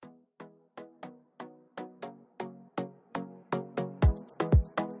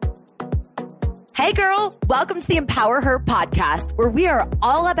Hey girl, welcome to the Empower Her podcast, where we are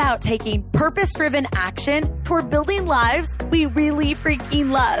all about taking purpose-driven action toward building lives we really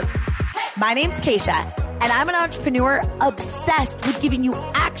freaking love. My name's Keisha, and I'm an entrepreneur obsessed with giving you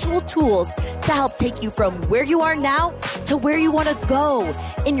actual tools to help take you from where you are now to where you want to go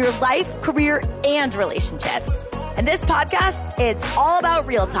in your life, career, and relationships. And this podcast, it's all about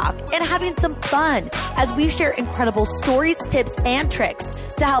real talk and having some fun as we share incredible stories, tips, and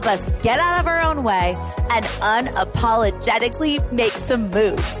tricks to help us get out of our own way and unapologetically make some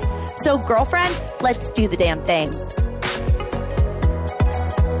moves. So girlfriend, let's do the damn thing.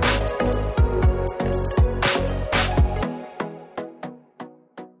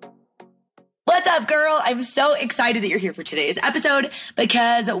 What's up, girl? I'm so excited that you're here for today's episode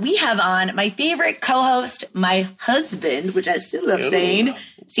because we have on my favorite co-host, my husband, which I still love saying,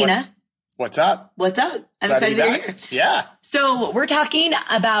 Sina. What's up? What's up? I'm excited that you're here. Yeah. So we're talking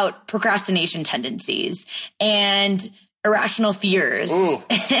about procrastination tendencies and irrational fears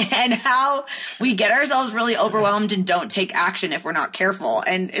and how we get ourselves really overwhelmed and don't take action if we're not careful.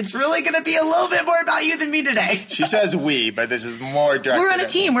 And it's really going to be a little bit more about you than me today. She says we, but this is more directed. We're on a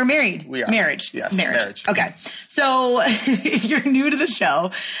team. We're married. We are. Marriage. Yes. Marriage. Okay. So if you're new to the show,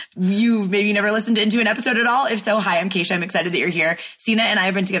 you've maybe never listened into an episode at all. If so, hi, I'm Keisha. I'm excited that you're here. Sina and I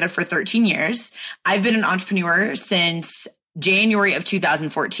have been together for 13 years. I've been an entrepreneur since January of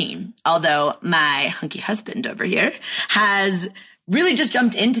 2014, although my hunky husband over here has really just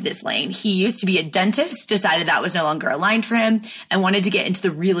jumped into this lane. He used to be a dentist, decided that was no longer aligned for him, and wanted to get into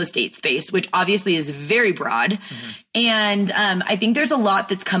the real estate space, which obviously is very broad. Mm-hmm. And I think there's a lot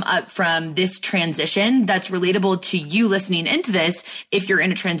that's come up from this transition that's relatable to you listening into this if you're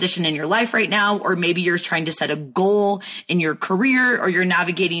in a transition in your life right now, or maybe you're trying to set a goal in your career, or you're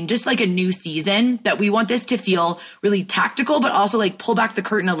navigating just like a new season, that we want this to feel really tactical, but also like pull back the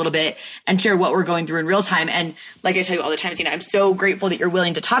curtain a little bit and share what we're going through in real time. And like I tell you all the time, Sina, I'm so grateful that you're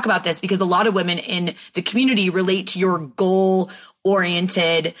willing to talk about this because a lot of women in the community relate to your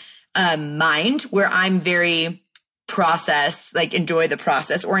goal-oriented mind, where I'm very process, like enjoy the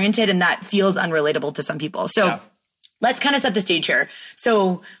process oriented, and that feels unrelatable to some people. So let's kind of set the stage here.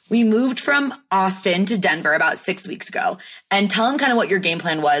 So we moved from Austin to Denver about 6 weeks ago, and tell them kind of what your game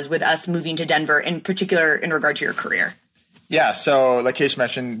plan was with us moving to Denver, in particular in regard to your career. Yeah. So like Keisha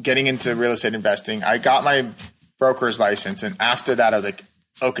mentioned, getting into real estate investing, I got my broker's license. And after that, I was like,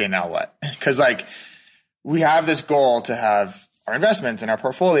 okay, now what? Because like we have this goal to have our investments and our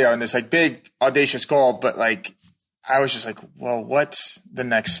portfolio and this like big audacious goal, but like I was just like, well, what's the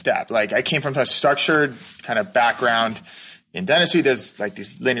next step? Like I came from a structured kind of background in dentistry. There's like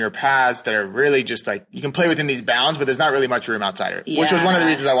these linear paths that are really just like, you can play within these bounds, but there's not really much room outside of it, which was one of the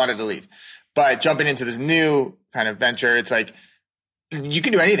reasons I wanted to leave. But jumping into this new kind of venture, it's like, you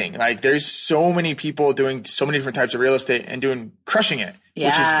can do anything. Like there's so many people doing so many different types of real estate and crushing it, which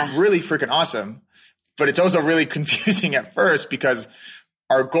is really freaking awesome. But it's also really confusing at first because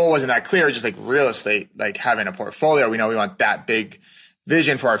our goal wasn't that clear, just like real estate, like having a portfolio. We know we want that big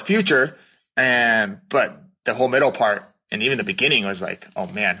vision for our future. But the whole middle part and even the beginning was like, oh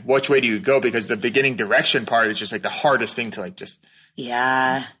man, which way do you go? Because the beginning direction part is just like the hardest thing to like just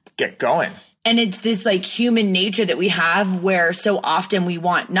get going. And it's this like human nature that we have where so often we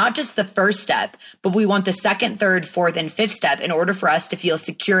want not just the first step, but we want the second, third, fourth, and fifth step in order for us to feel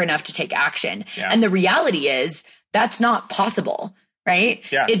secure enough to take action. Yeah. And the reality is that's not possible. Right?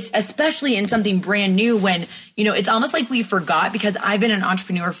 Yeah. It's especially in something brand new when, you know, it's almost like we forgot, because I've been an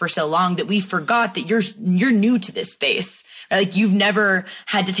entrepreneur for so long, that we forgot that you're new to this space. Right? Like you've never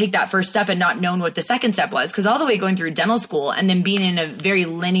had to take that first step and not known what the second step was. Cause all the way going through dental school and then being in a very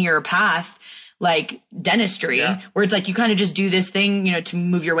linear path like dentistry, where it's like you kind of just do this thing, you know, to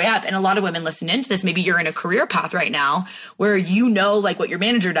move your way up. And a lot of women listening into this, maybe you're in a career path right now where you know like what your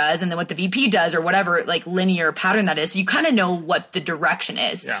manager does and then what the VP does or whatever like linear pattern that is. So you kind of know what the direction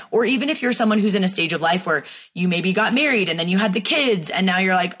is. Yeah. Or even if you're someone who's in a stage of life where you maybe got married and then you had the kids and now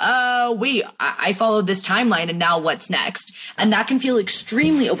you're like, oh, wait, I followed this timeline and now what's next? And that can feel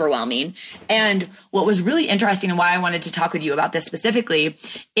extremely overwhelming. And what was really interesting and why I wanted to talk with you about this specifically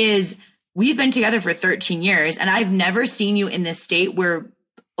is we've been together for 13 years and I've never seen you in this state where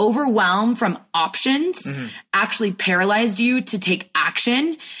overwhelm from options actually paralyzed you to take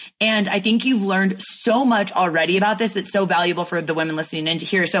action. And I think you've learned so much already about this that's so valuable for the women listening in to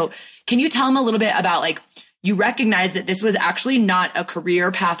hear. So can you tell them a little bit about like, you recognize that this was actually not a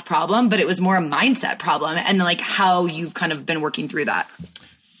career path problem, but it was more a mindset problem, and like how you've kind of been working through that?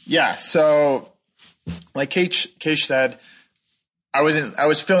 Yeah. So like Keish said, I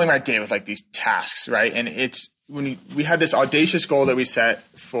was filling my day with like these tasks, right? And it's when we had this audacious goal that we set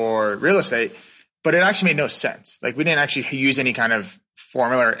for real estate, but it actually made no sense. Like we didn't actually use any kind of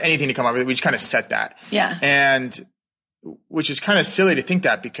formula or anything to come up with it. We just kind of set that. Yeah. And which is kind of silly to think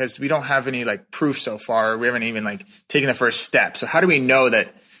that because we don't have any like proof so far. We haven't even like taken the first step. So how do we know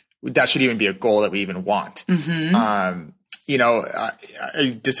that that should even be a goal that we even want? You know, I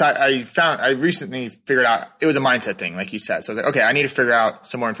recently figured out it was a mindset thing, like you said. So I was like, okay, I need to figure out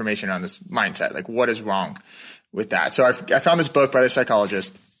some more information on this mindset. Like what is wrong with that? So I found this book by the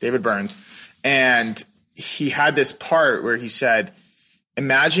psychologist, David Burns, and he had this part where he said,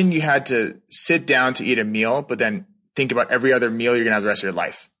 imagine you had to sit down to eat a meal, but then think about every other meal you're going to have the rest of your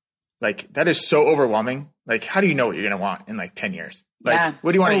life. Like that is so overwhelming. Like, how do you know what you're going to want in like 10 years? Like,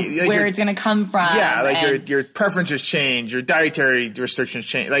 what do you want to eat? Like, where it's going to come from. Yeah. Like your preferences change, your dietary restrictions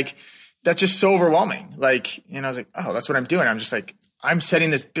change. Like that's just so overwhelming. Like, and I was like, oh, that's what I'm doing. I'm just like, I'm setting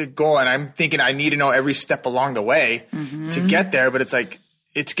this big goal and I'm thinking I need to know every step along the way to get there. But it's like,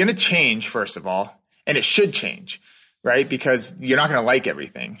 it's going to change first of all. And it should change, right? Because you're not going to like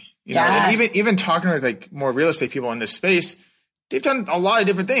everything. You know, and even talking with like more real estate people in this space, they've done a lot of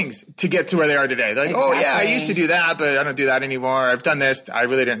different things to get to where they are today. They're like, oh yeah, I used to do that, but I don't do that anymore. I've done this. I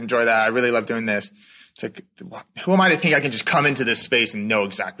really didn't enjoy that. I really love doing this. It's like, who am I to think I can just come into this space and know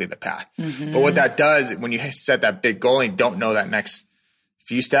exactly the path? But what that does when you set that big goal and you don't know that next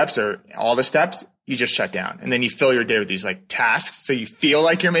few steps or all the steps, you just shut down. And then you fill your day with these like tasks. So you feel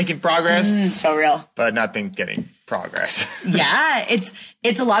like you're making progress. So real. But nothing getting progress. Yeah.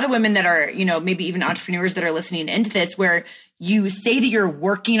 It's a lot of women that are, you know, maybe even entrepreneurs that are listening into this where you say that you're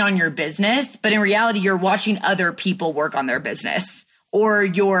working on your business, but in reality, you're watching other people work on their business, or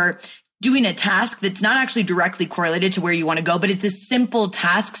you're doing a task that's not actually directly correlated to where you want to go, but it's a simple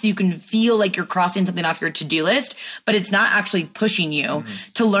task. So you can feel like you're crossing something off your to-do list, but it's not actually pushing you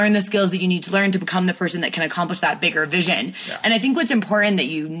to learn the skills that you need to learn to become the person that can accomplish that bigger vision. Yeah. And I think what's important that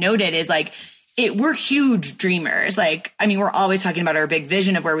you noted is like, we're huge dreamers. Like, I mean, we're always talking about our big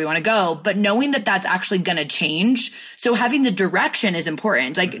vision of where we want to go, but knowing that that's actually going to change. So having the direction is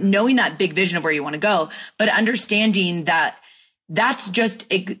important, like knowing that big vision of where you want to go, but understanding that that's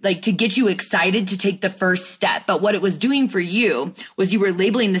just like to get you excited to take the first step. But what it was doing for you was you were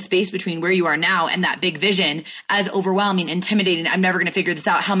labeling the space between where you are now and that big vision as overwhelming, intimidating. I'm never going to figure this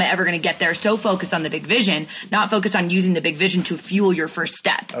out. How am I ever going to get there? So focused on the big vision, not focused on using the big vision to fuel your first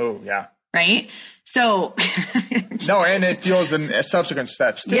step. Oh, yeah. Right? So no, and it fuels in subsequent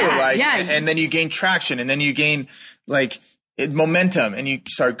steps too. And then you gain traction and then you gain like momentum and you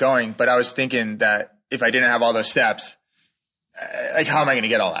start going. But I was thinking that if I didn't have all those steps, like, how am I going to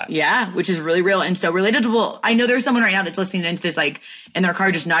get all that? Yeah, which is really real and so relatable. I know there's someone right now that's listening into this, like in their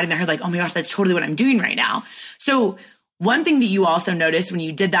car, just nodding their head, like, oh my gosh, that's totally what I'm doing right now. So one thing that you also noticed when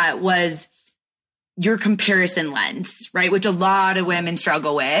you did that was your comparison lens, right? Which a lot of women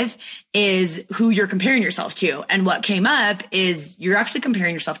struggle with is who you're comparing yourself to. And what came up is you're actually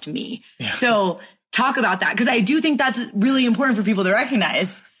comparing yourself to me. Yeah. So talk about that. Cause I do think that's really important for people to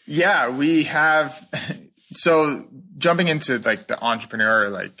recognize. Yeah, we have. So jumping into like the entrepreneur,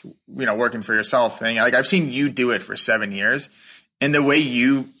 like, you know, working for yourself thing, like I've seen you do it for 7 years and the way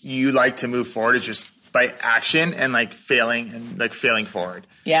you like to move forward is just by action and like failing forward.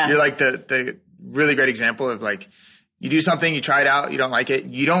 Yeah. You're like the really great example of like, you do something, you try it out, you don't like it.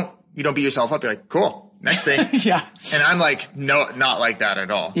 You don't beat yourself up. You're like, cool, next thing. Yeah. And I'm like, no, not like that at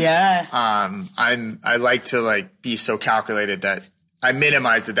all. Yeah. I like to like be so calculated that I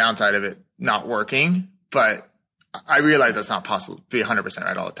minimize the downside of it not working, but I realize that's not possible to be 100%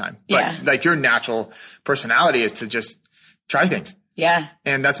 right all the time. But like your natural personality is to just try things. Yeah.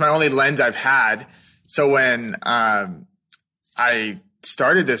 And that's my only lens I've had. So when, I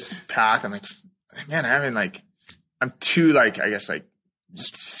started this path, I'm like, man, I'm too like, I guess like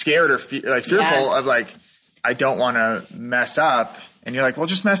scared or fearful of like, I don't want to mess up. And you're like, well,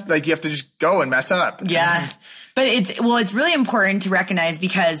 just you have to just go and mess up. Yeah. But it's really important to recognize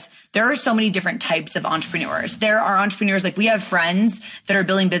because there are so many different types of entrepreneurs. There are entrepreneurs, like we have friends that are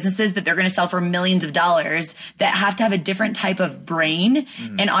building businesses that they're going to sell for millions of dollars that have to have a different type of brain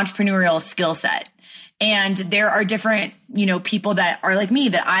and entrepreneurial skill set. And there are different, you know, people that are like me,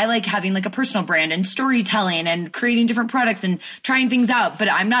 that I like having like a personal brand and storytelling and creating different products and trying things out. But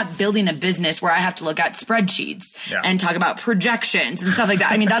I'm not building a business where I have to look at spreadsheets and talk about projections and stuff like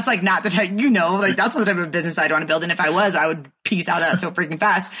that. I mean, that's like not the type, you know, like that's not the type of business I'd want to build. And if I was, I would piece out of that so freaking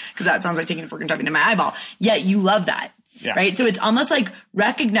fast because that sounds like taking a freaking drug into my eyeball. Yet you love that. Yeah. Right. So it's almost like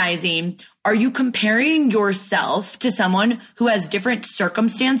recognizing, are you comparing yourself to someone who has different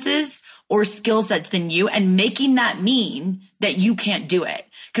circumstances or skill sets than you and making that mean that you can't do it?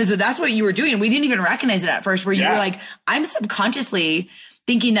 Because that's what you were doing. We didn't even recognize it at first where you were like, I'm subconsciously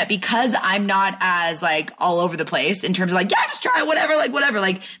thinking that because I'm not as like all over the place in terms of like, yeah, just try whatever,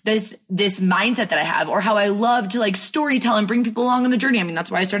 like this mindset that I have, or how I love to like story tell and bring people along on the journey. I mean, that's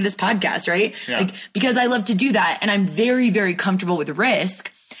why I started this podcast, right? Yeah. Like, because I love to do that. And I'm very, very comfortable with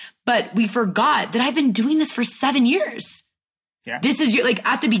risk, but we forgot that I've been doing this for 7 years. Yeah. This is like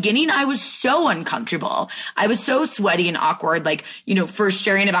at the beginning, I was so uncomfortable. I was so sweaty and awkward, like, first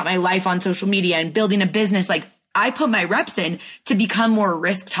sharing about my life on social media and building a business. Like, I put my reps in to become more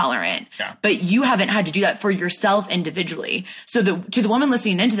risk tolerant, but you haven't had to do that for yourself individually. So to the woman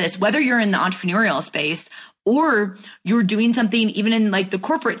listening into this, whether you're in the entrepreneurial space or you're doing something even in like the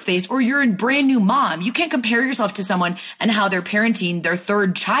corporate space, or you're a brand new mom, you can't compare yourself to someone and how they're parenting their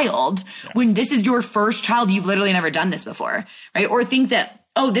third child when this is your first child. You've literally never done this before, right? Or think that,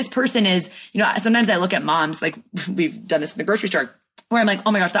 oh, this person is, sometimes I look at moms, like we've done this in the grocery store, where I'm like,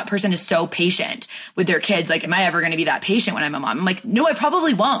 oh my gosh, that person is so patient with their kids. Like, am I ever going to be that patient when I'm a mom? I'm like, no, I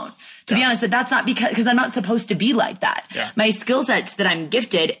probably won't, to be honest, but that's not because I'm not supposed to be like that. Yeah. My skill sets that I'm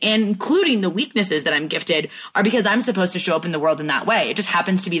gifted, including the weaknesses that I'm gifted, are because I'm supposed to show up in the world in that way. It just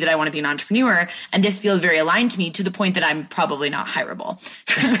happens to be that I want to be an entrepreneur, and this feels very aligned to me, to the point that I'm probably not hireable,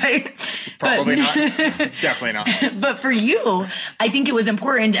 right? Probably not. Definitely not. But for you, I think it was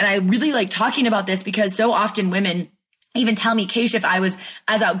important, and I really like talking about this because so often women even tell me, Keisha, if I was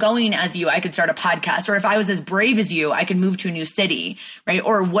as outgoing as you, I could start a podcast, or if I was as brave as you, I could move to a new city, right?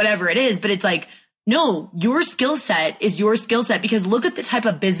 Or whatever it is. But it's like, no, your skill set is your skill set, because look at the type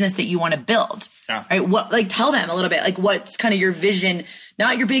of business that you want to build, right? Tell them a little bit, like, what's kind of your vision,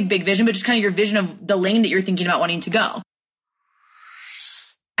 not your big vision, but just kind of your vision of the lane that you're thinking about wanting to go.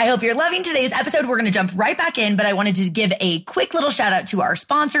 I hope you're loving today's episode. We're going to jump right back in, but I wanted to give a quick little shout out to our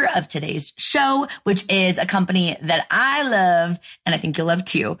sponsor of today's show, which is a company that I love, and I think you'll love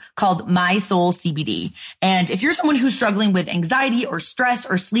too, called My Soul CBD. And if you're someone who's struggling with anxiety or stress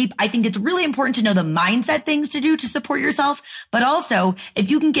or sleep, I think it's really important to know the mindset things to do to support yourself. But also, if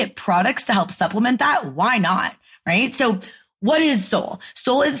you can get products to help supplement that, why not? Right? So what is Soul?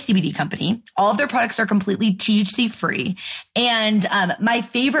 Soul is a CBD company. All of their products are completely THC free. And my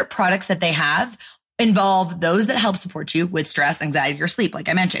favorite products that they have involve those that help support you with stress, anxiety, or sleep. Like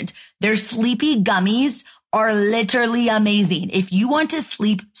I mentioned, their sleepy gummies are literally amazing. If you want to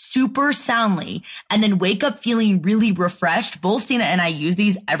sleep super soundly and then wake up feeling really refreshed, both Sina and I use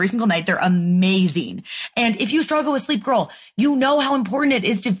these every single night. They're amazing. And if you struggle with sleep, girl, you know how important it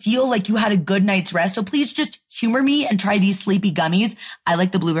is to feel like you had a good night's rest. So please just humor me and try these sleepy gummies. I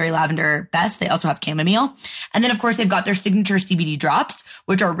like the blueberry lavender best. They also have chamomile. And then of course they've got their signature CBD drops,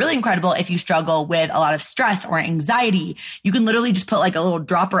 which are really incredible if you struggle with a lot of stress or anxiety. You can literally just put like a little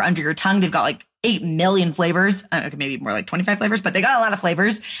dropper under your tongue. They've got like 8 million flavors, maybe more like 25 flavors, but they got a lot of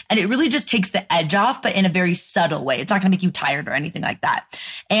flavors, and it really just takes the edge off, but in a very subtle way. It's not going to make you tired or anything like that.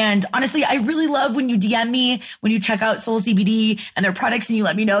 And honestly, I really love when you DM me, when you check out Soul CBD and their products, and you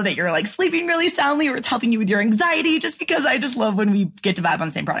let me know that you're like sleeping really soundly, or it's helping you with your anxiety, just because I just love when we get to vibe on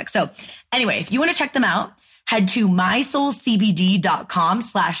the same product. So anyway, if you want to check them out, head to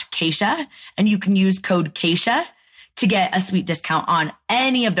mysoulcbd.com/Keisha, and you can use code Keisha to get a sweet discount on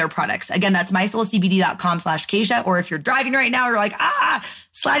any of their products. Again, that's mysoulcbd.com/Keisha. Or if you're driving right now, you're like,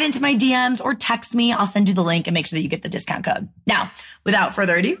 slide into my DMs or text me. I'll send you the link and make sure that you get the discount code. Now, without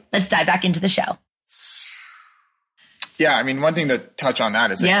further ado, let's dive back into the show. Yeah, I mean, one thing to touch on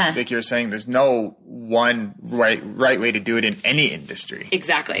that is like you're saying, there's no one right way to do it in any industry.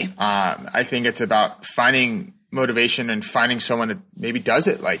 Exactly. I think it's about finding motivation and finding someone that maybe does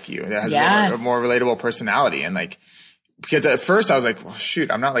it like you, that has a more relatable personality. And like, because at first I was like, well,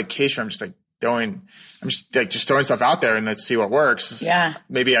 shoot, I'm not like Keisha. I'm just throwing stuff out there and let's see what works. Yeah.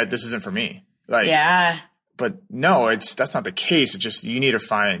 Maybe this isn't for me. Like, but no, that's not the case. It's just, you need to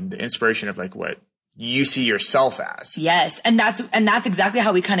find the inspiration of like what you see yourself as. Yes. And that's exactly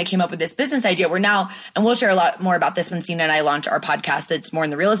how we kind of came up with this business idea. We're now, and we'll share a lot more about this when Sina and I launch our podcast that's more in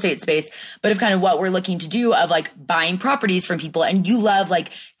the real estate space, but of kind of what we're looking to do of like buying properties from people. And you love like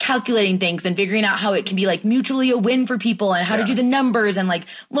calculating things and figuring out how it can be like mutually a win for people and how to do the numbers and like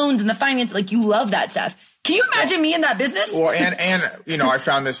loans and the finance. Like you love that stuff. Can you imagine me in that business? Well, and I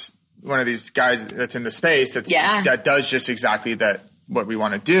found one of these guys that's in the space that does just exactly that. What we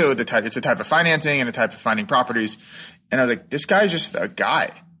want to do, it's a type of financing and a type of finding properties. And I was like, this guy's just a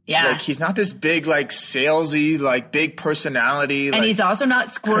guy. Yeah. Like, he's not this big, like, salesy, like, big personality. And he's also not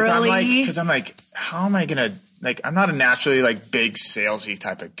squirrely. Because I'm like, how am I going to, like, I'm not a naturally, like, big salesy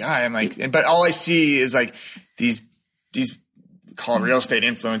type of guy. I'm like, but all I see is, like, these call it real estate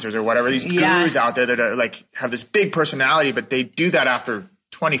influencers or whatever, these gurus out there that are, like, have this big personality, but they do that after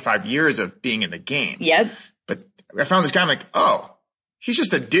 25 years of being in the game. Yep. But I found this guy, I'm like, oh, he's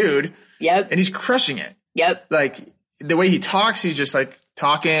just a dude. Yep. And he's crushing it. Yep. Like the way he talks, he's just like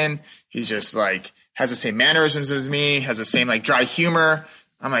talking. He's just like has the same mannerisms as me, has the same like dry humor.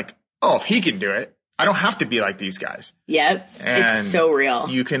 I'm like, oh, if he can do it, I don't have to be like these guys. Yep. And it's so real.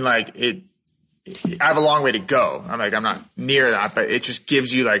 You can like it. I have a long way to go. I'm not near that, but it just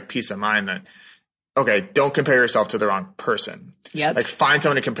gives you like peace of mind that, okay, don't compare yourself to the wrong person. Yep. Like find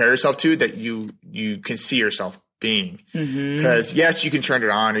someone to compare yourself to that you can see yourself being. Because yes, you can turn it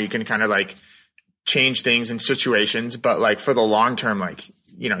on or you can kind of like change things in situations, but like for the long term, like,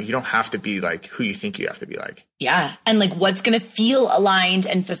 you know, you don't have to be like who you think you have to be like. Yeah. And like what's going to feel aligned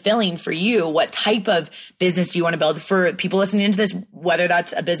and fulfilling for you? What type of business do you want to build for people listening into this, whether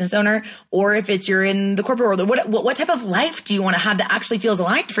that's a business owner or if it's you're in the corporate world? What type of life do you want to have that actually feels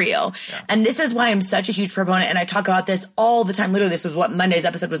aligned for you? Yeah. And this is why I'm such a huge proponent. And I talk about this all the time. Literally, this was what Monday's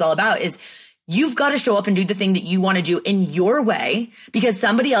episode was all about is you've got to show up and do the thing that you want to do in your way because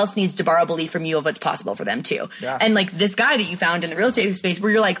somebody else needs to borrow belief from you of what's possible for them too. Yeah. And like this guy that you found in the real estate space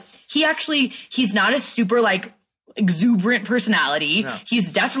where you're like, he's not a super like exuberant personality. No.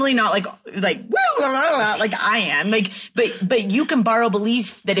 He's definitely not like I am but you can borrow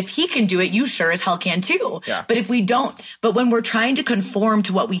belief that if he can do it, you sure as hell can too. Yeah. But if we don't, but when we're trying to conform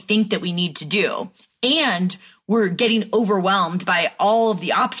to what we think that we need to do and we're getting overwhelmed by all of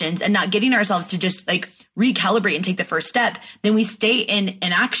the options and not getting ourselves to just like recalibrate and take the first step, then we stay in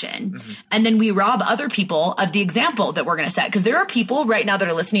inaction. Mm-hmm. And then we rob other people of the example that we're going to set. Because there are people right now that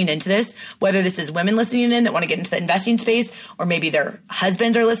are listening into this, whether this is women listening in that want to get into the investing space, or maybe their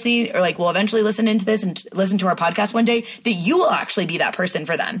husbands are listening or like will eventually listen into this and listen to our podcast one day, that you will actually be that person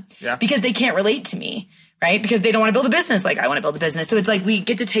for them. Yeah. Because they can't relate to me, right? Because they don't want to build a business like I want to build a business. So it's like we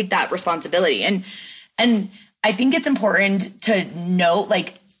get to take that responsibility. And I think it's important to note,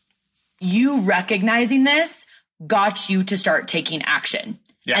 like, you recognizing this got you to start taking action.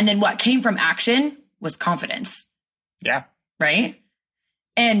 Yeah. And then what came from action was confidence. Yeah. Right?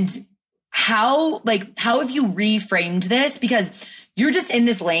 And how have you reframed this? Because you're just in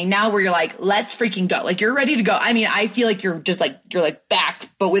this lane now where you're like, let's freaking go. Like you're ready to go. I mean, I feel like you're back,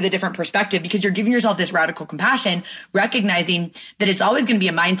 but with a different perspective because you're giving yourself this radical compassion, recognizing that it's always going to be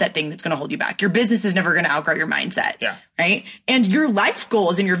a mindset thing that's going to hold you back. Your business is never going to outgrow your mindset. Yeah. Right. And your life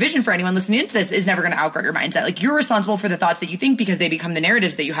goals and your vision for anyone listening into this is never going to outgrow your mindset. Like you're responsible for the thoughts that you think because they become the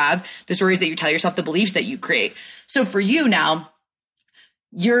narratives that you have, the stories that you tell yourself, the beliefs that you create. So for you now,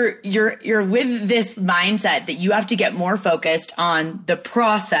 you're with this mindset that you have to get more focused on the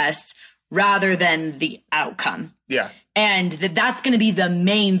process rather than the outcome. Yeah. And that's going to be the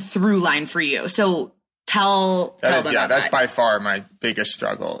main through line for you. So tell them about that's by far my biggest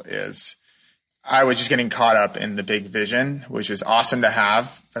struggle is I was just getting caught up in the big vision, which is awesome to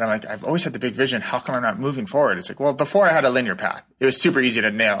have. But I'm like, I've always had the big vision. How come I'm not moving forward? It's like, well, before I had a linear path, it was super easy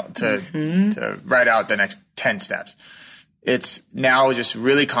to write out the next 10 steps. It's now just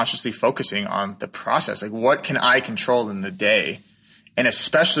really consciously focusing on the process. Like what can I control in the day? And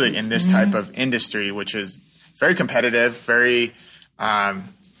especially in this type of industry, which is very competitive, very,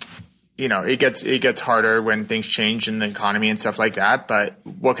 it gets harder when things change in the economy and stuff like that. But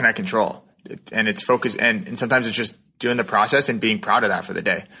what can I control? And it's focused. And sometimes it's just doing the process and being proud of that for the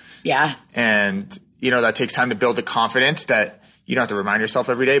day. Yeah. And, that takes time to build the confidence that you don't have to remind yourself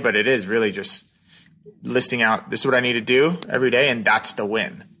every day, but it is really just listing out, this is what I need to do every day. And that's the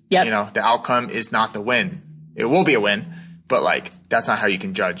win. Yep. The outcome is not the win. It will be a win, but like, that's not how you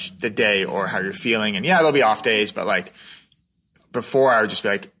can judge the day or how you're feeling. And yeah, there'll be off days, but like before I would just be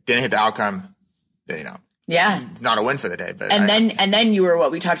like, didn't hit the outcome, yeah, it's not a win for the day. But then you were,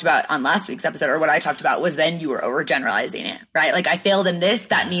 what we talked about on last week's episode, or what I talked about was then you were overgeneralizing it, right? Like I failed in this,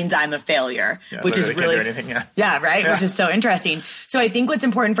 that means I'm a failure, which is really, can't do anything, right? Yeah. Which is so interesting. So I think what's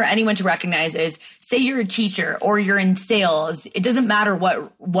important for anyone to recognize is, say you're a teacher or you're in sales, it doesn't matter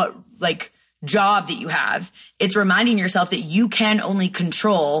what like job that you have. It's reminding yourself that you can only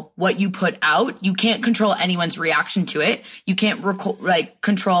control what you put out. You can't control anyone's reaction to it. You can't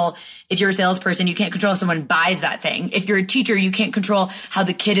control, if you're a salesperson, you can't control if someone buys that thing. If you're a teacher, you can't control how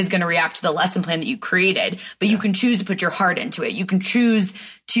the kid is going to react to the lesson plan that you created, but you can choose to put your heart into it. You can choose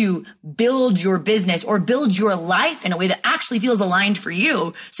to build your business or build your life in a way that actually feels aligned for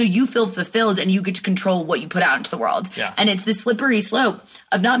you. So you feel fulfilled and you get to control what you put out into the world. Yeah. And it's this slippery slope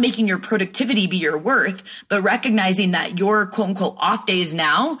of not making your productivity be your worth, but recognizing that your quote unquote off days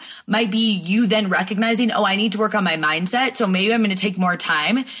now might be you then recognizing, oh, I need to work on my mindset. So maybe I'm going to take more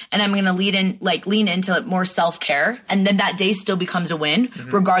time and I'm going to lean into more self-care. And then that day still becomes a win,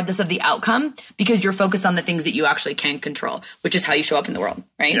 regardless of the outcome, because you're focused on the things that you actually can control, which is how you show up in the world.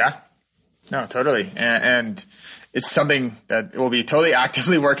 Right? Yeah, no, totally. And it's something that we'll be totally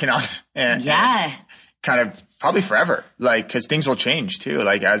actively working on and kind of probably forever, like, because things will change too,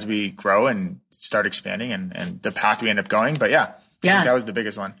 like as we grow and start expanding and the path we end up going. But I think that was the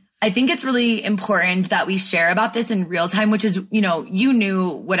biggest one. I think it's really important that we share about this in real time, which is, you knew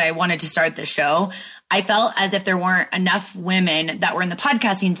what I wanted to start the show. I felt as if there weren't enough women that were in the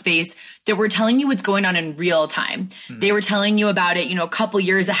podcasting space that were telling you what's going on in real time. Mm-hmm. They were telling you about it, a couple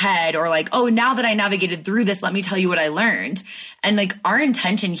years ahead, or like, oh, now that I navigated through this, let me tell you what I learned. And like our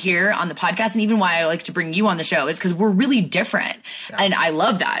intention here on the podcast, and even why I like to bring you on the show, is because we're really different. Yeah. And I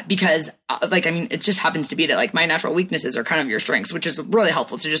love that because it just happens to be that like my natural weaknesses are kind of your strengths, which is really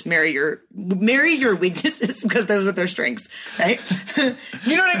helpful to just marry your weaknesses because those are their strengths, right?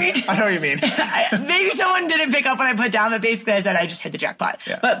 You know what I mean? I know what you mean. Maybe someone didn't pick up what I put down, but basically I said I just hit the jackpot.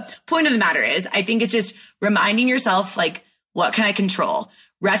 Yeah. But point of the matter is, I think it's just reminding yourself, like, what can I control?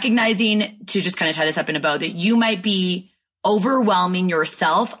 Recognizing, to just kind of tie this up in a bow, that you might be overwhelming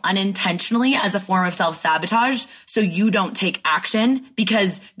yourself unintentionally as a form of self-sabotage so you don't take action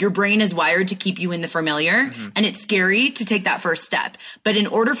because your brain is wired to keep you in the familiar. Mm-hmm. And it's scary to take that first step. But in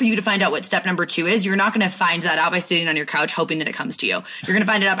order for you to find out what step number 2 is, you're not going to find that out by sitting on your couch hoping that it comes to you. You're going to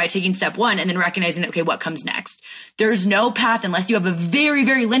find it out by taking step 1 and then recognizing, okay, what comes next? There's no path unless you have a very,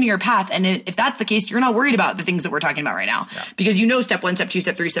 very linear path. And if that's the case, you're not worried about the things that we're talking about right now because you know step 1, step 2,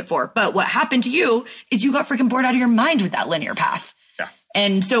 step 3, step 4. But what happened to you is you got freaking bored out of your mind with that linear path. Yeah.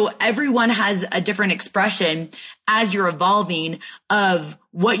 And so everyone has a different expression as you're evolving of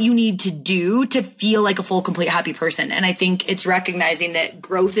what you need to do to feel like a full, complete, happy person. And I think it's recognizing that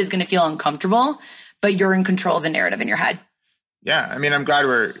growth is going to feel uncomfortable, but you're in control of the narrative in your head. Yeah. I mean, I'm glad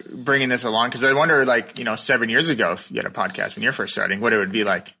we're bringing this along because I wonder, like, 7 years ago, if you had a podcast when you're first starting, what it would be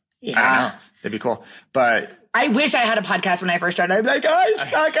like. Yeah. I don't know. That'd be cool. But I wish I had a podcast when I first started. I'd be like, oh, I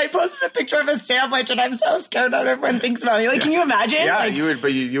suck. I posted a picture of a sandwich and I'm so scared that everyone thinks about me. Like, can you imagine? Yeah, like, you would,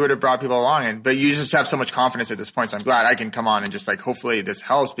 but you would have brought people along but you just have so much confidence at this point. So I'm glad I can come on and just like, hopefully this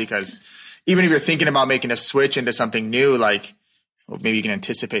helps because even if you're thinking about making a switch into something new, like, well, maybe you can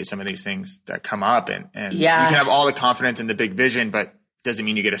anticipate some of these things that come up and you can have all the confidence in the big vision, but doesn't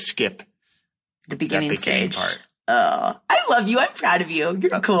mean you get to skip the beginning stage. Part. Oh, I love you. I'm proud of you.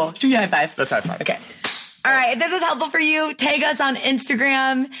 You're cool. Should we high five? Let's high five. Okay. All right. If this is helpful for you, tag us on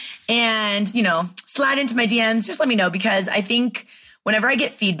Instagram and, slide into my DMs. Just let me know because I think whenever I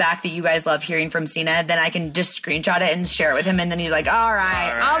get feedback that you guys love hearing from Sina, then I can just screenshot it and share it with him. And then he's like, all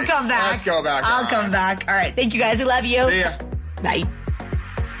right. I'll come back. Let's go back. I'll come back. All right. Thank you guys. We love you. See ya. Bye.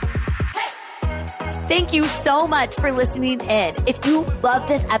 Thank you so much for listening in. If you love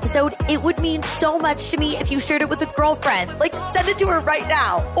this episode, it would mean so much to me if you shared it with a girlfriend. Like, send it to her right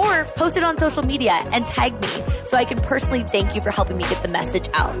now or post it on social media and tag me so I can personally thank you for helping me get the message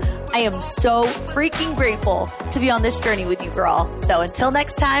out. I am so freaking grateful to be on this journey with you, girl. So until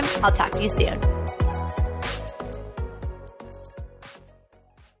next time, I'll talk to you soon.